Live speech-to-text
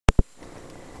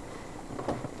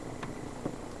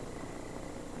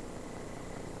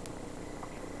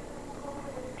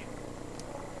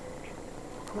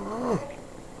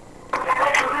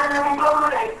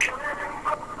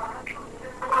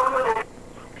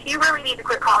You really need to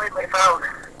quit calling my phone.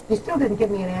 You still didn't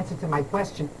give me an answer to my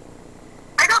question.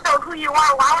 I don't know who you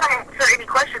are. Why would I answer any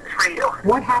questions for you?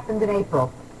 What happened in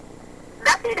April?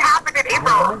 Nothing happened in I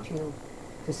April. want you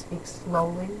to speak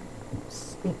slowly,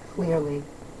 speak clearly,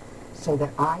 so that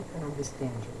I can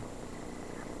understand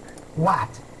you. What?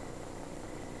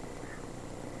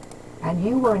 And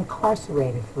you were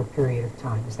incarcerated for a period of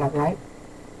time, is that right?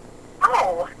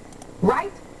 No.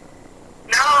 Right?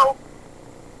 No.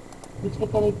 You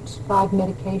take any prescribed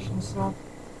medication, sir?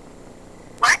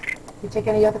 What? You take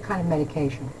any other kind of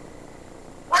medication?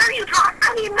 What are you talking?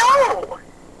 I mean, no.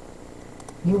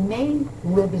 You may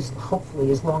live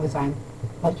hopefully as long as I'm,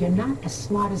 but you're not as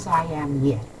smart as I am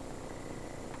yet.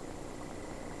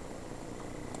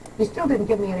 You still didn't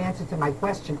give me an answer to my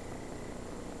question.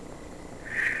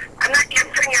 I'm not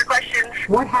answering your questions.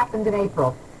 What happened in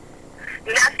April?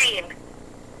 Nothing.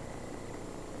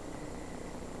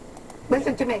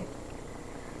 Listen to me.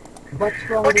 What's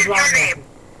wrong What with is your your driving name?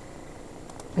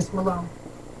 record? Miss Malone.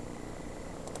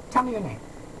 Tell me your name.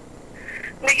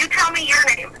 No, you tell me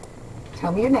your name.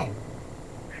 Tell me your name.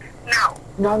 No.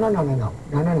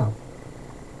 No.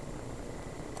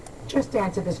 Just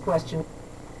answer this question.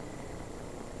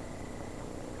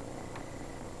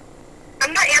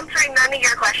 I'm not answering none of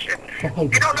your questions.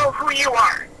 Behave I don't know who you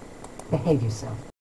are. Behave yourself.